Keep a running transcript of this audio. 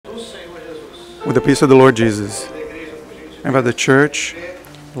With the peace of the Lord Jesus. Invite the church,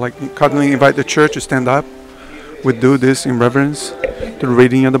 like kindly invite the church to stand up. We do this in reverence to the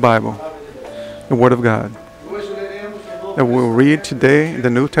reading of the Bible, the Word of God. That we'll read today in the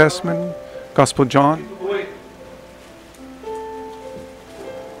New Testament, Gospel John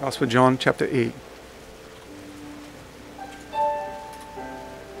chapter 8.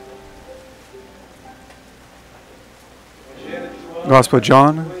 Gospel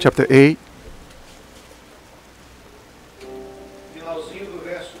John chapter 8.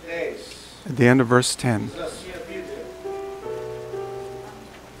 At the end of verse 10.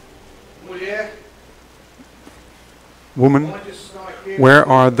 Woman, where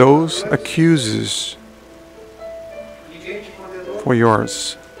are those accusers for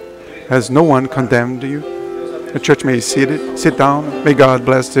yours? Has no one condemned you? The church may sit down. May God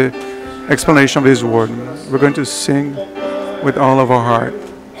bless the explanation of His word. We're going to sing with all of our heart.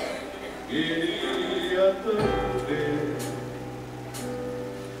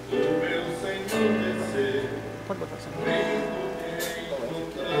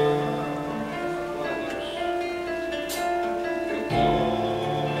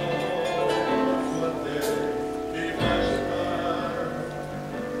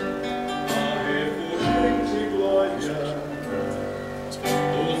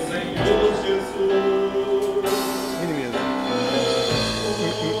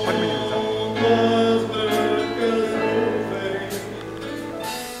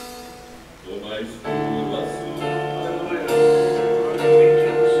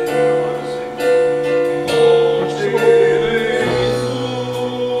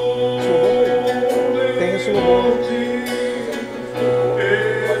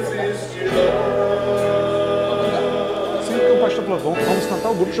 Vamos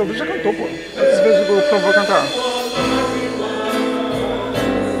cantar, o grupo já cantou, pô. Quantas vezes o grupo vou cantar?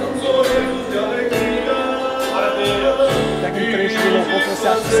 Pega um trecho do louvor que você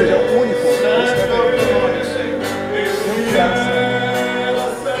acha que seja único. Tem graça.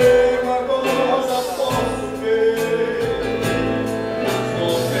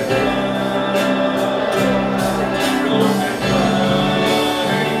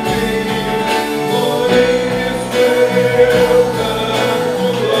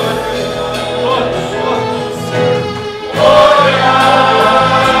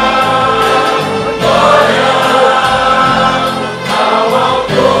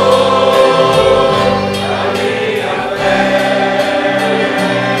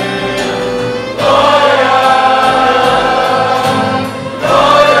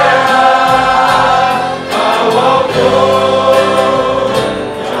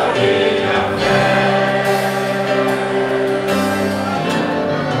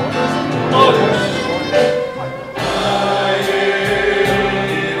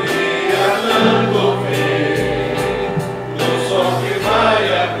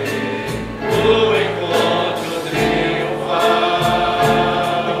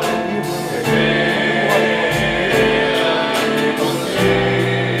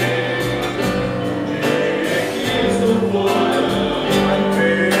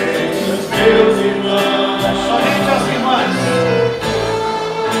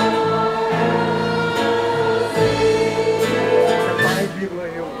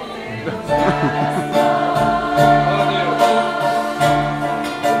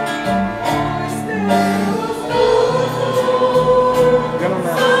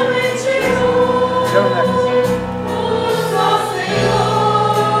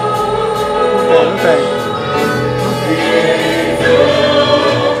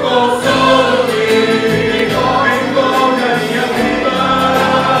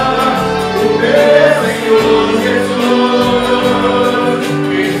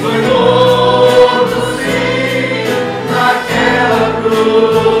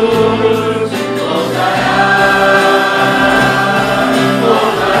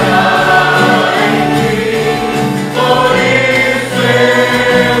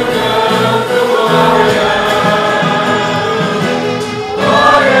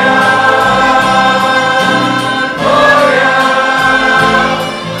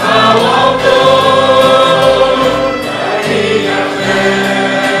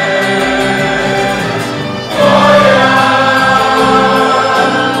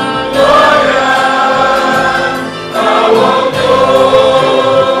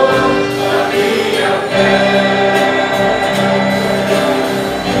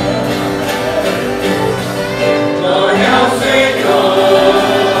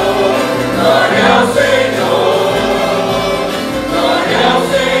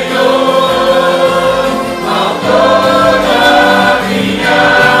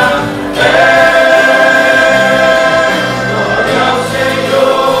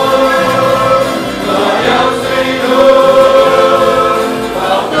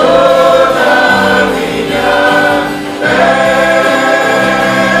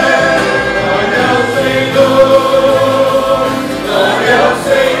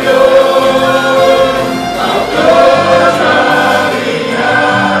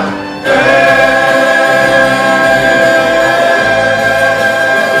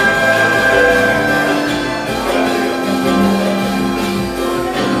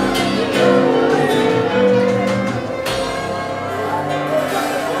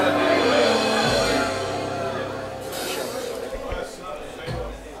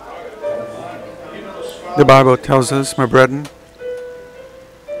 The Bible tells us, my brethren,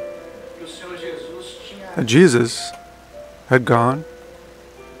 que o Senhor Jesus tinha that Jesus had gone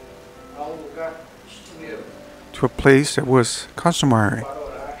a lugar costumeiro to a place that was customary para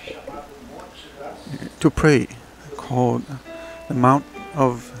orar, chamado Monte das. to pray, called the Mount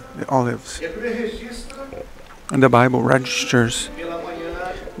of the Olives. E a Bíblia registra And the Bible registers pela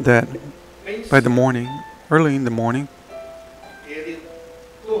manhã, that bem by the cedo, morning, early in the morning, ele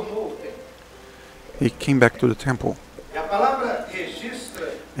tornou o templo. he came back to the temple. E a palavra registra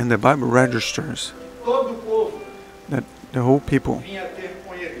And the Bible registers todo o povo that the whole people vinha ter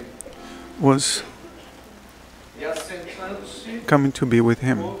com ele. was E assentando-se, coming to be with o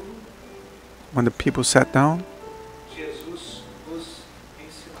him. povo, When the people sat down, Jesus os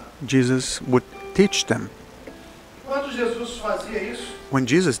ensinava. Jesus would teach them. Quando Jesus fazia isso, When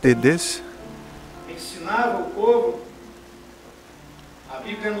Jesus did this, ensinava o povo, a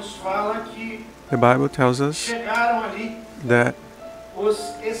Bíblia nos fala que the Bible tells us chegaram ali that os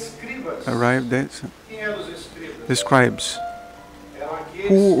escribas. arrived at Quem eram os escribas? the scribes. Eram aqueles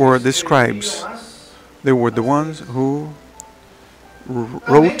Who que were the escreviam scribes? as- They were the ones who Também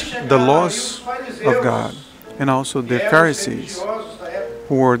wrote chegaram the ali laws os fariseus, of God, and also que the eram os Pharisees, religiosos da época.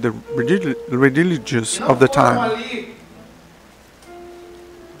 who were the religious E não of the foram time. ali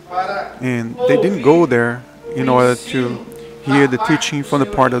para And they didn't go ouvir there in order to hear the teaching from the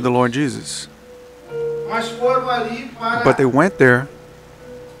part of the Lord Jesus. mas foram ali para But they went there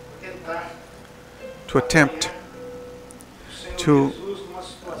tentar to attempt o Senhor to Jesus numa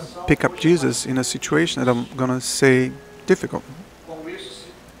situação pick up Jesus in a situation that I'm going to say difficult. como isso,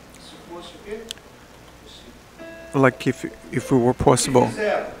 se fosse o quê? Possível. Like if it were O que possible.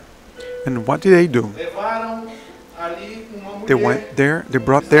 fizeram? And what did they do? Levaram ali uma They mulher went there, they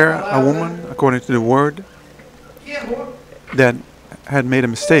brought there a woman, according to the word, que errou, that had made a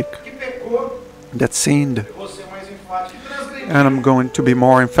mistake, que pecou, that sinned. eu vou ser mais enfático, que transgrediu. And I'm going to be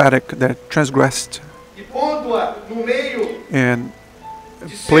more emphatic, that transgressed. E pondo-a no meio, And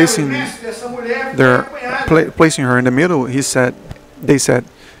disseram, placing mestre, essa mulher foi their, apanhada. placing her in the middle, they said,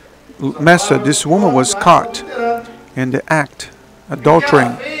 Master, this woman was caught in the act, O que ela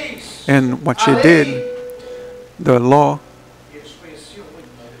adultering. fez, And what a she lei, did, the law, eles conheciam muito.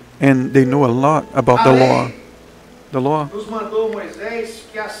 and they knew a lot about A the lei law. The law, nos mandou Moisés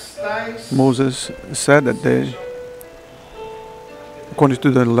que as tais Moses said that they, according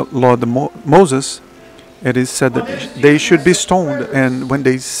to the law of Moses, it is said that they should be stoned. And when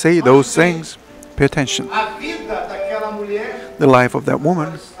they say those things, pay attention. a vida daquela mulher The life of that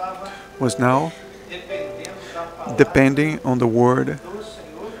woman estava was now dependendo da palavra depending on the word do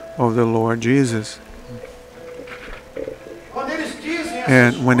Senhor. of the Lord Jesus. Quando eles dizem essas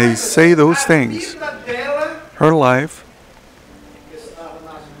And when they coisas, say those a things, vida dela her life estava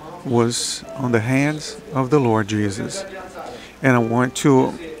nas mãos was on the hands of the Lord Jesus. adiantadas. And I want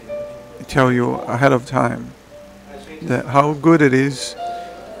to tell you ahead of time A gente that how good it is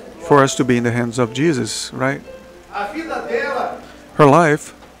for us to be in the hands of Jesus, right? a vida dela Her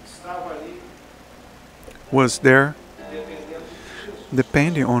life estava ali was there dependendo de Jesus.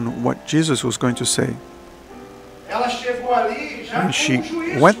 depending on what Jesus was going to say. Ela chegou ali já And com she um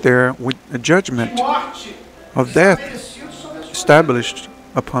juízo went there with a de judgment morte of death estabelecido sobre a sua established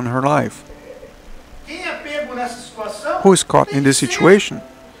upon her life. vida. Quem é pego nessa situação Who is caught in tem this que ser situation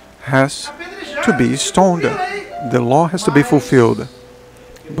has apedrejado, to be stoned. cumprir a lei. The law has to be fulfilled.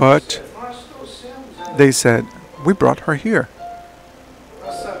 But Nós trouxemos ela they said, we brought her here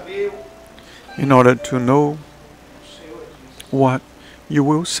para saber o que in order to know o Senhor diz. what you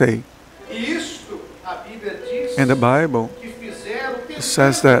will say. E isto, a Bíblia diz And the Bible que fizeram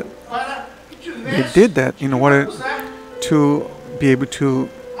says that para que they tivesse did that in que order acusar, to be able to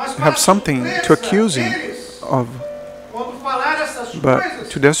mas para have something to surpresa accuse him deles, of. quando falaram essas But coisas,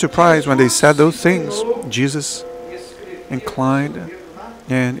 to their surprise, when they said those Jesus things, inclinou Jesus e escrevia inclined com o dedo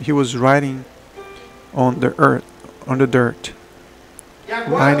na- and he was writing on the earth, on the dirt, E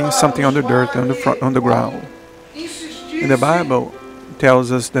agora writing ela something on the nos dirt, fala on the que front, on the quando ground. insistisse, And the Bible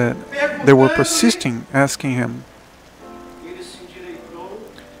tells us that they were persisting, asking him. ele se endireitou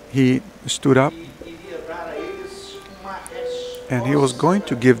He stood up e iria dar a eles uma resposta and he was going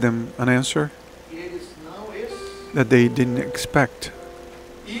to give them an answer que eles não that they didn't expect.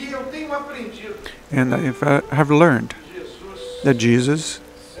 E eu tenho aprendido And I have learned que Jesus that Jesus,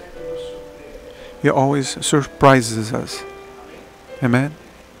 sempre nos surpreende. he always surprises us. Amen.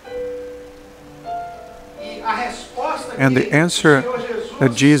 E a resposta And que the answer o Senhor Jesus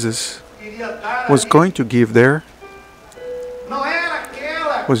that Jesus iria dar was ali going to give there não era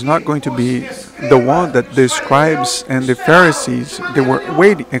aquela was not que going to os be escribas the one e that os the scribes fariseus and the esperavam, Pharisees de they maneira were nenhuma.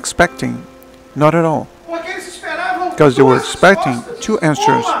 waiting, expecting. Not at all. because they were expecting two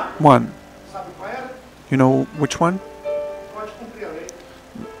answers. One, Sabe qual era? you know which one? Pode cumprir a lei.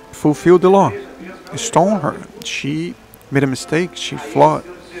 Fulfill the law. Mesmo Stone her. She made a mistake. She flawed.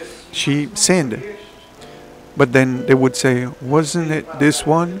 She sinned. But then they would say, wasn't it this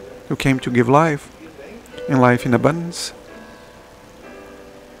one who came to give life and life in abundance?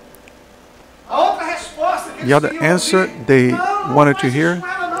 a outra resposta que The eles other queriam answer ouvir, they não, wanted não to faz hear, isso com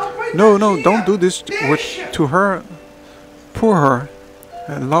ela, não, no, coitadinha, don't do this deixa. to her, poor her,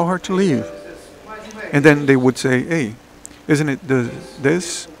 allow her to leave. Mas não é And then they would say, hey, isn't it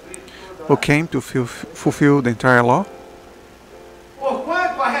this who came to fulfill the entire law?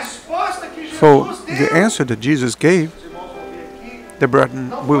 Porquanto a resposta que So Jesus the deu, answer that Jesus gave, os irmãos vão ver aqui, the brethren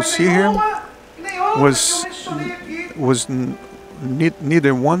não will foi see here, nenhuma que eu was mencionei aqui. was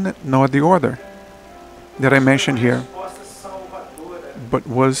neither one nor the other that I mentioned here, Resposta salvadora, but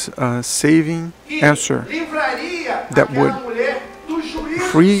was a saving que answer livraria that aquela would mulher do juízo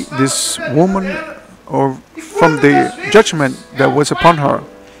free santo this que seria woman dela. or from the judgment that was upon her.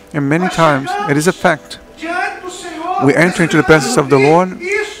 And many times it is a fact. Diante do Senhor, We enter into the presence of the Lord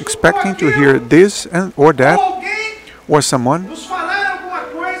expecting to hear this and or that, alguém or someone nos falar alguma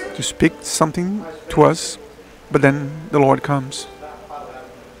coisa, to speak something to us, but then the Lord comes.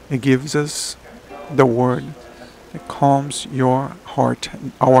 He gives us the word that calms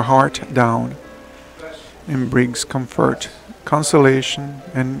our heart down, and brings comfort, consolation,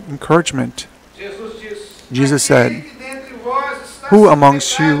 and encouragement. Jesus diz, Jesus said, aquele que dentre vós está who sem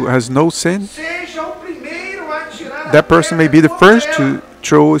amongst pecado, you has no sin? seja o primeiro a tirar a That person may pedra be the contra first ela. to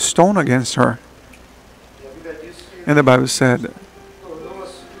throw a stone against her. E a Bíblia diz que And the Bible said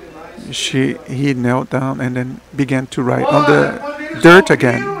tornou-se mais. he knelt down and then began to write on Ora, the quando eles dirt ouviram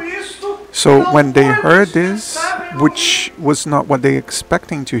again. isto, So não when they foi o que heard eles this, pensavam which was not what they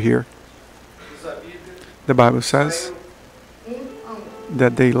expecting to hear, Diz a Bíblia, the Bible says saiu a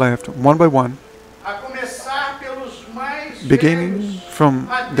that they left one by one, a começar pelos mais beginning velhos, from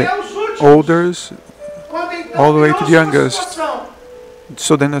até the os últimos. oldest, Quando então all the way to the criou-se uma youngest. situação,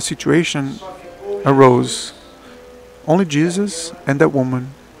 so then a situation só ficou arose. Only Jesus and that woman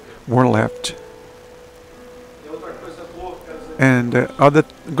were left. E outra coisa boa, quero dizer, And the other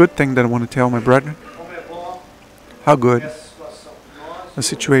good thing that I want to tell my brethren, como é bom how good essa situação. Nós, a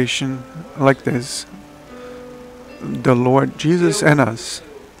situation like this, the Lord Jesus and us,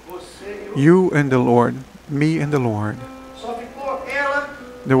 você e eu, you and the Lord, me and the Lord, só ficou ela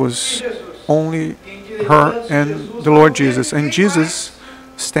there e was Jesus. only Em her diante de and Jesus, the Lord não Jesus. tem And ninguém Jesus,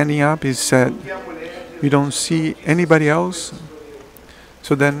 standing up, he said, mais que a mulher de you don't see anybody else?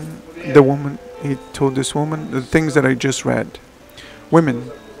 So then the woman, he told this woman the things that I just read.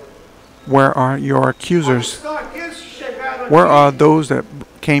 Women, where are your accusers? Estão aqueles que chegaram Where aqui are those that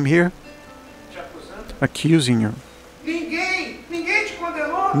came here te acusando? accusing you? Ninguém te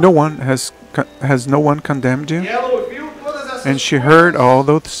condenou. No one has no one condemned E you? ela ouviu todas essas And she coisas. heard all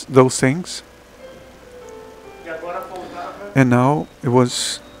those things, E agora faltava and now it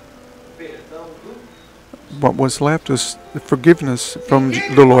was o perdão do what was left was the forgiveness from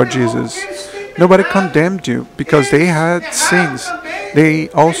the Lord Jesus. Nobody condemned you because they had sins. They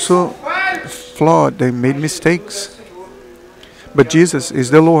also flawed, they made mistakes. But Jesus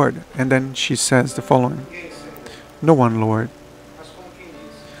is the Lord. And then she says the following, no one, Lord.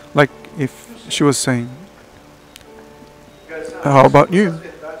 Like if she was saying, how about you?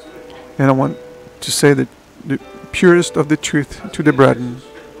 And I want to say that the purest of the truth to the brethren.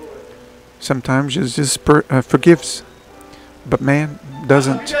 Sometimes Jesus forgives, but man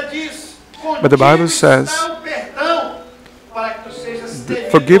doesn't. But the Bible says the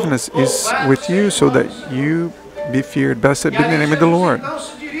forgiveness is with you so that you be feared. Blessed be the name of the Lord.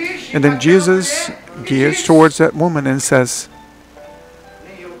 And then Jesus gears towards that woman and says,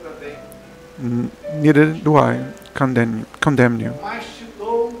 neither do I condemn you,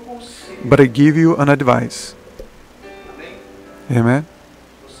 but I give you an advice. Amen.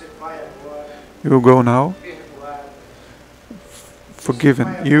 You will go now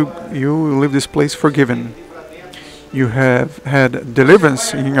forgiven. You will leave this place forgiven. You have had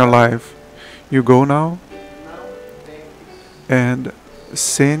deliverance in your life. You go now and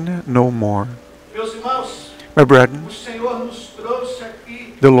sin no more. My brethren,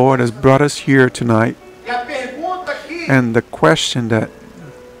 the Lord has brought us here tonight, and the question that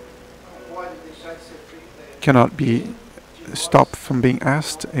cannot be stopped from being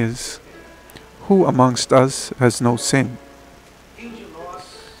asked is, who amongst us has no sin?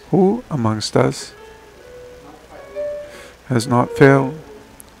 Who amongst us has not failed,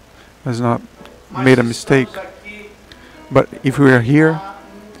 has not made a mistake? But if we are here,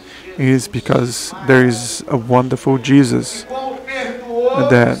 is because there is a wonderful Jesus Como perdoou,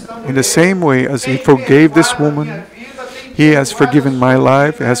 that in the same way as He forgave this woman, He has forgiven my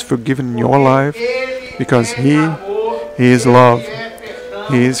life, has forgiven your life, because He is love,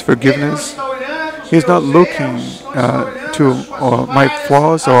 He is forgiveness. He's not looking to my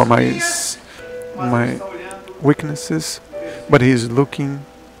flaws or my weaknesses, but He's looking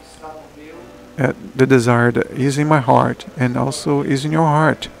at the desire that is in my heart and also is in your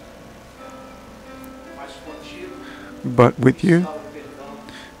heart. But with you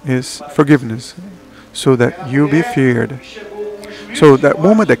is forgiveness, so that you be feared. So that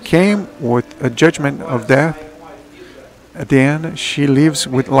woman that came with a judgment of death, at the end she lives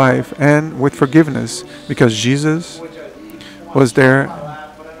with life and with forgiveness, because Jesus was there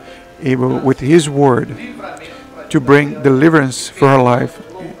able with His word to bring deliverance for her life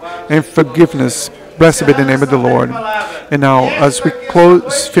and forgiveness. Blessed be the name of the Lord. And now, as we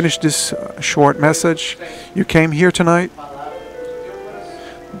finish this short message, you came here tonight.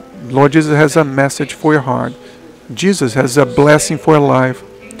 Lord Jesus has a message for your heart. Jesus has a blessing for your life.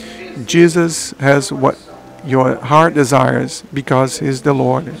 Jesus has what your heart desires, because He's the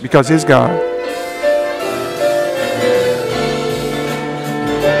Lord, because He's God.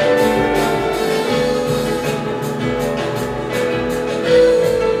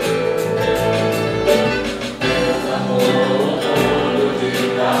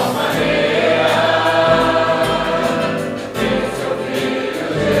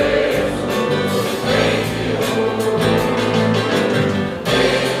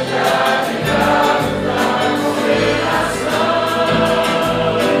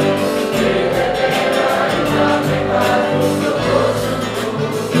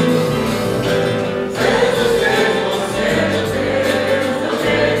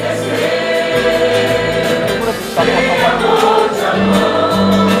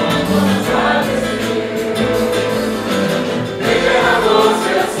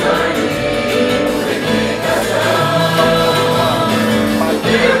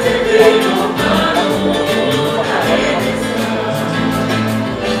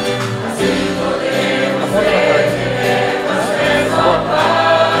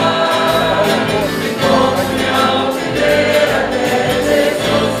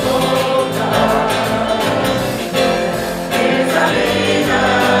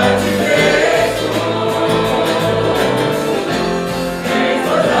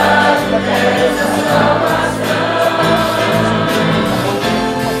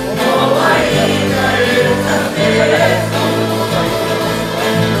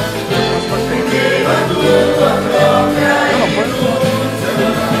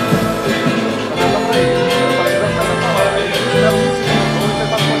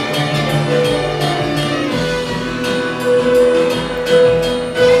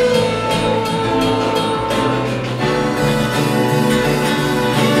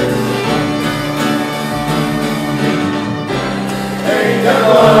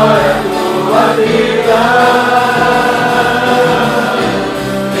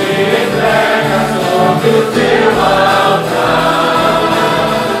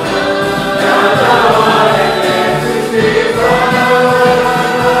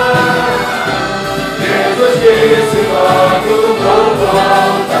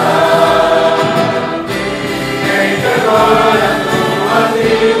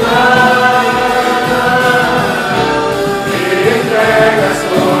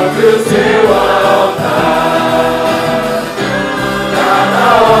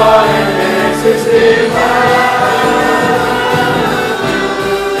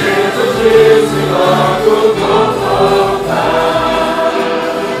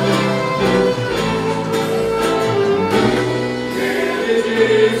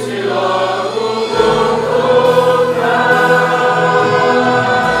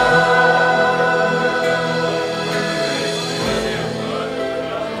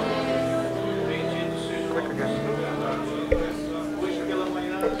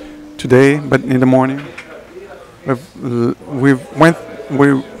 Today, but in the morning, we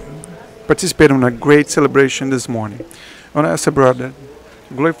participated in a great celebration this morning. I want to ask a brother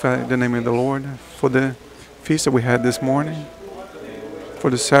to glorify the name of the Lord for the feast that we had this morning, for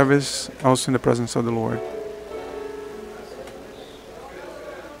the service, also in the presence of the Lord.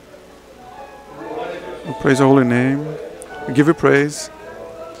 We praise your holy name. We give you praise.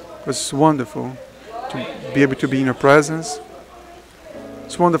 It's wonderful to be able to be in your presence.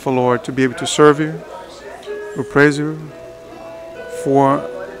 It's wonderful, Lord, to be able to serve you. We praise you for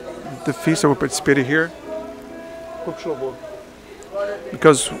the feast that we participated here,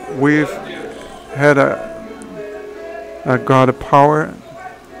 because we've had a God of power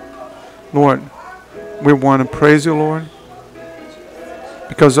Lord, we want to praise you, Lord,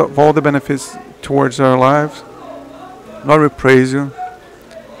 because of all the benefits towards our lives. Lord, we praise you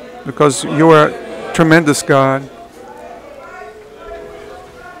because you are a tremendous God.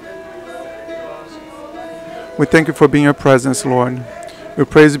 We thank you for being your presence, Lord. We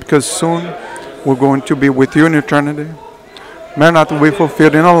praise you because soon we're going to be with you in eternity. Maranatha will be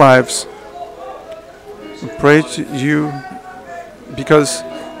fulfilled in our lives. We praise you because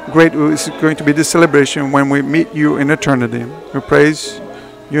great is going to be the celebration when we meet you in eternity. We praise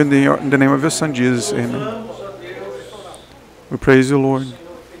you in the name of your Son, Jesus. Amen. We praise you, Lord,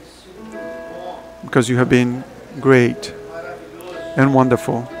 because you have been great and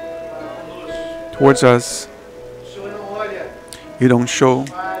wonderful towards us. You don't show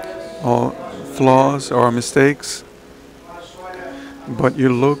our flaws or our mistakes, but you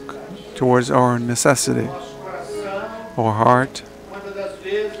look towards our necessity, our heart,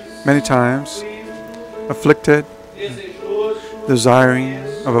 many times afflicted, desiring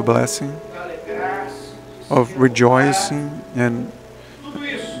of a blessing, of rejoicing and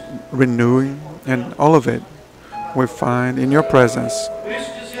renewing, and all of it we find in your presence.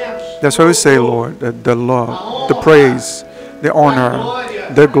 That's why we say, Lord, that the love, the praise, the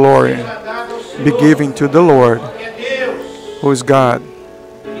honor, the glory be given to the Lord, who is God,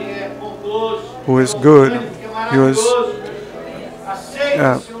 who is good, who is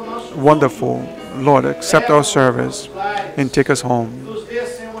wonderful. Lord, accept our service and take us home.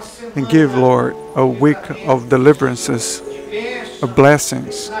 And give, Lord, a week of deliverances, of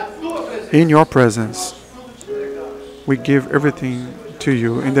blessings in your presence. We give everything to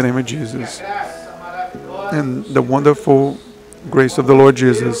you in the name of Jesus. And the wonderful grace of the Lord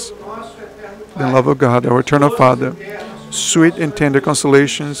Jesus, the love of God, our eternal Father, sweet and tender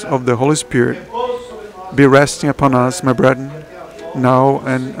consolations of the Holy Spirit be resting upon us, my brethren, now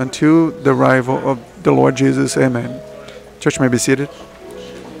and until the arrival of the Lord Jesus. Amen. Church may be seated.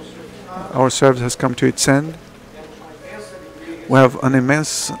 Our service has come to its end. We have an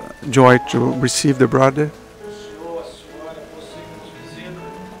immense joy to receive the brother.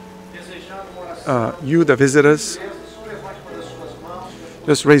 You that visit us,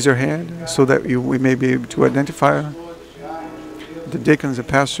 just raise your hand so that we may be able to identify the deacons and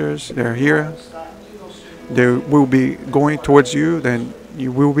pastors. They're here. They will be going towards you. Then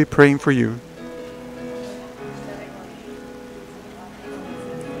you will be praying for you.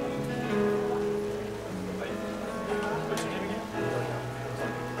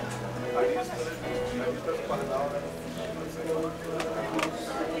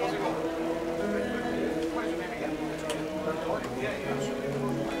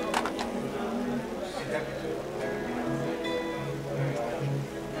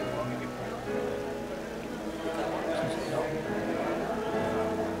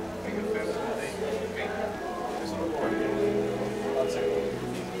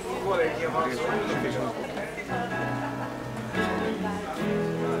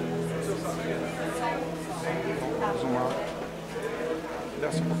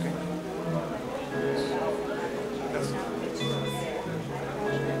 Desce um pouquinho. Desce.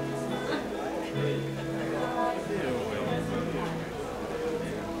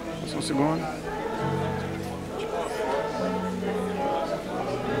 Só um segundo.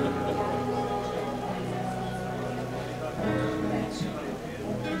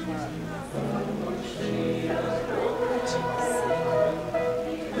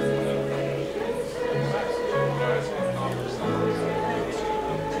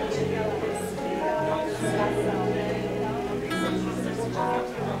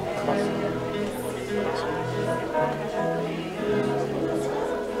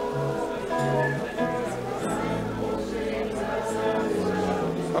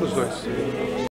 Para os dois.